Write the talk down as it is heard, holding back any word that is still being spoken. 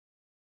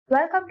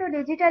Welcome to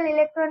Digital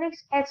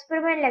Electronics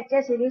Experiment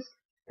Lecture Series.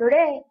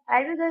 Today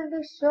I will going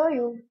to show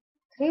you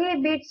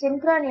 3-bit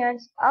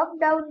synchronous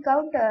up-down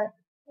counter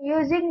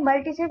using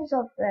Multisim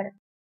software.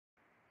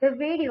 The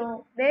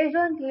video based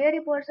on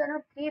theory portion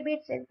of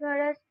 3-bit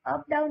synchronous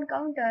up-down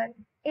counter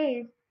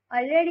is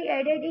already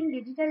added in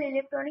Digital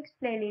Electronics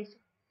playlist.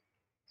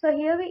 So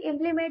here we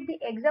implement the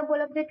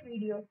example of that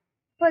video.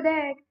 For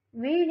that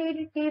we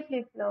need T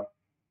flip-flop.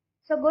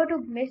 So go to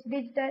Miss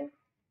Digital,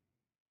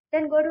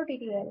 then go to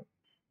TTL,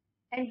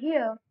 and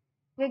here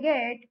we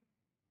get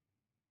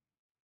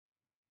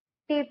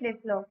T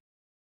flip-flop.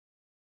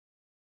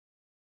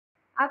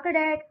 After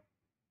that,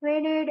 we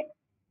need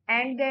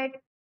AND gate,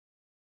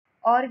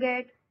 OR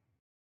gate,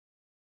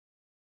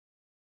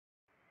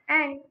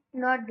 and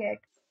NOT gate.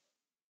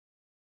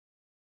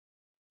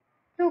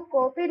 To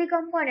copy the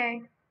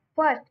component,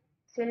 first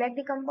select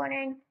the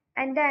component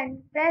and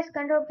then press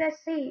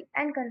Ctrl+C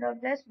and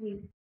Ctrl+V.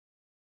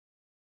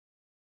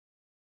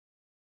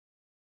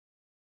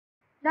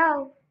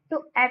 Now, to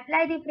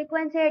apply the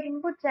frequency at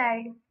input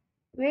side,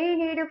 we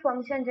need a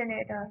function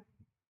generator.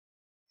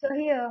 So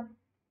here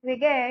we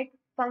get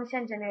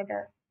function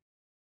generator.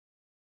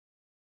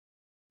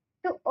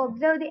 To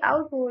observe the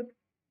output,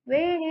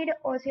 we need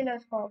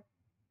oscilloscope.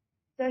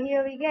 So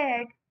here we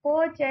get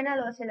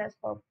 4-channel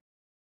oscilloscope.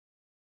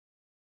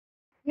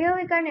 Here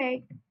we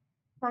connect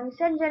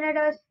function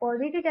generator's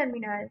positive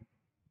terminal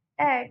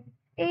at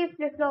T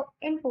flip-flop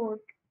input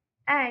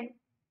and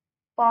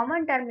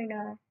common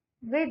terminal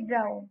with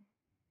ground.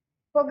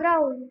 For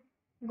ground,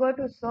 go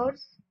to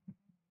source,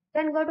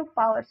 then go to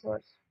power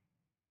source.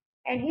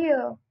 And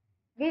here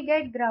we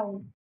get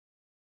ground.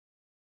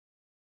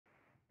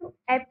 To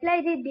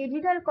apply the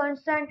digital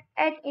constant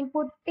at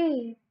input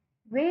T,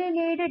 we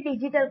need a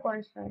digital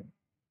constant.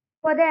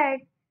 For that,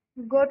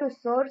 go to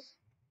source,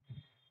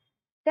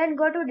 then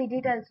go to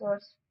digital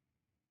source.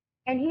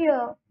 And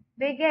here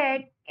we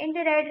get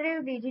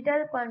iterative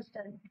digital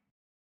constant.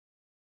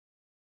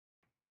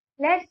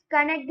 Let's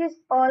connect this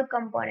all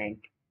component.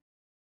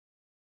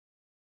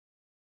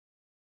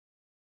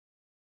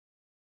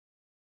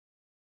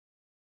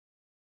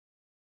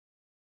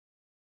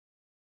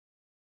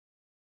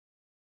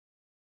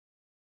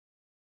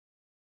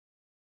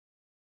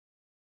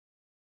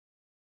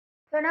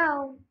 So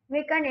now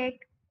we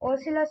connect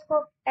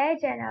oscilloscope A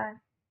channel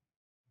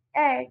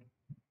at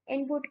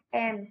input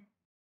M,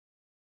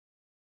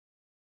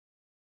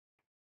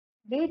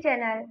 D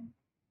channel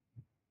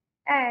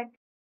at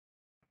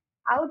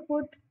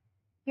output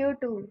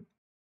Q2,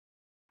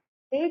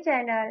 C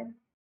channel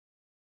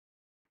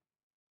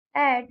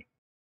at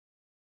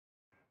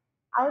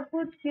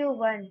output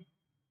Q1,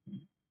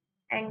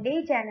 and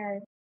D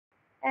channel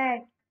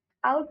at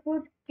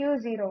output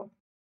Q0.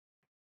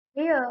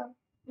 Here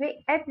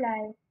we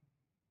apply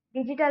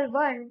digital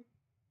 1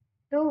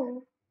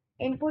 to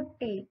input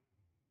T.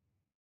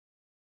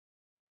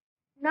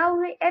 Now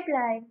we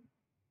apply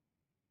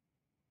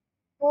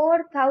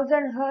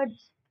 4000 Hz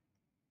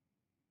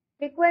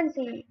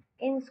frequency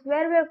in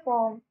square wave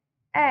form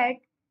at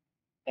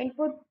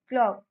input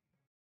clock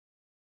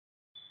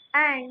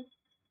and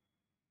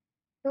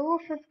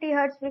 250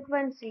 Hz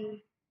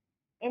frequency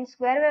in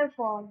square wave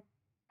form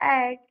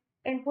at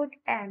input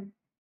M.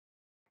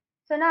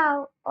 So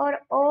now our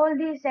all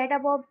the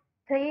setup of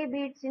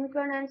 3-bit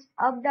synchronous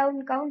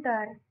up-down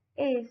counter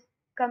is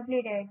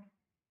completed.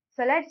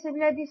 So let's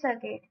simulate the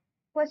circuit.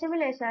 For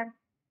simulation,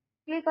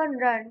 click on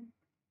Run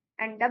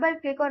and double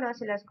click on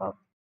oscilloscope.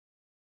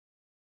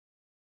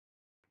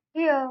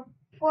 Here,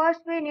 first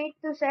we need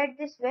to set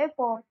this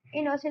waveform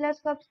in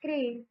oscilloscope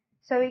screen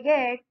so we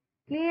get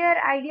clear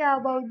idea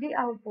about the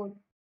output.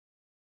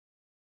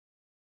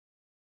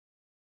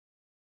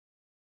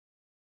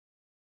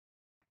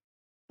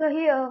 So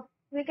here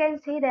we can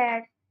see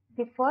that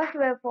the first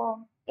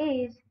waveform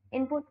is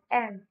input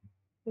M,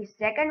 the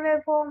second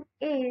waveform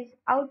is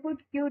output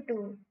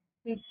Q2,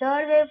 the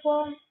third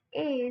waveform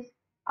is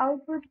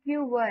output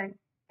Q1,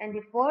 and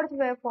the fourth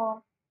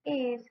waveform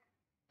is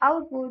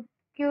output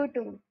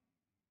Q2.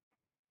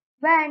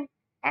 When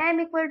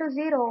M equal to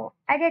 0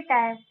 at a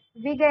time,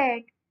 we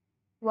get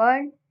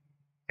 1,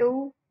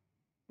 2,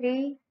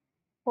 3,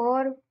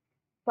 4,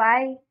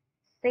 5,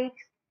 6,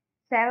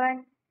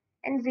 7,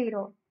 and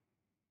 0.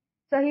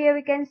 So here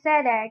we can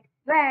say that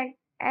when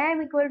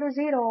M equal to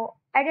 0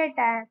 at a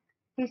time,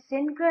 the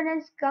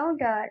synchronous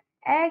counter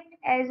acts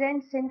as a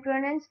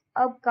synchronous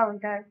up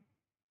counter.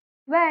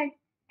 When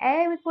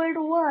M equal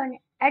to 1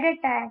 at a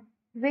time,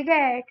 we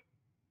get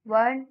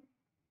 1,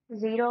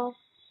 0,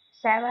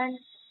 7,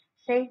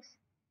 6,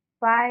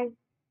 5,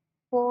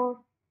 4,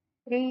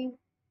 3,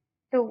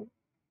 2.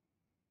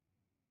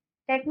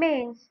 That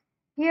means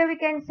here we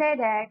can say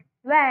that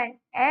when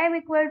M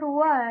equal to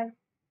 1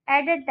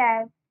 at a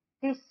time,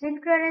 the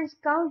synchronous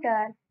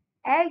counter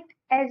acts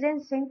as a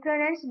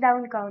synchronous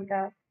down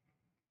counter.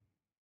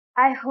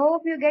 I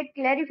hope you get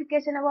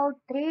clarification about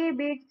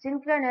 3-bit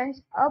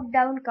synchronous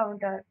up-down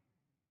counter.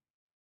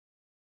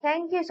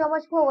 Thank you so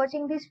much for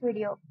watching this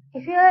video.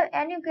 If you have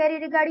any query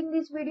regarding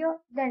this video,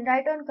 then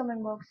write on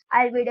comment box.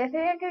 I'll be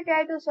definitely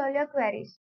try to solve your queries.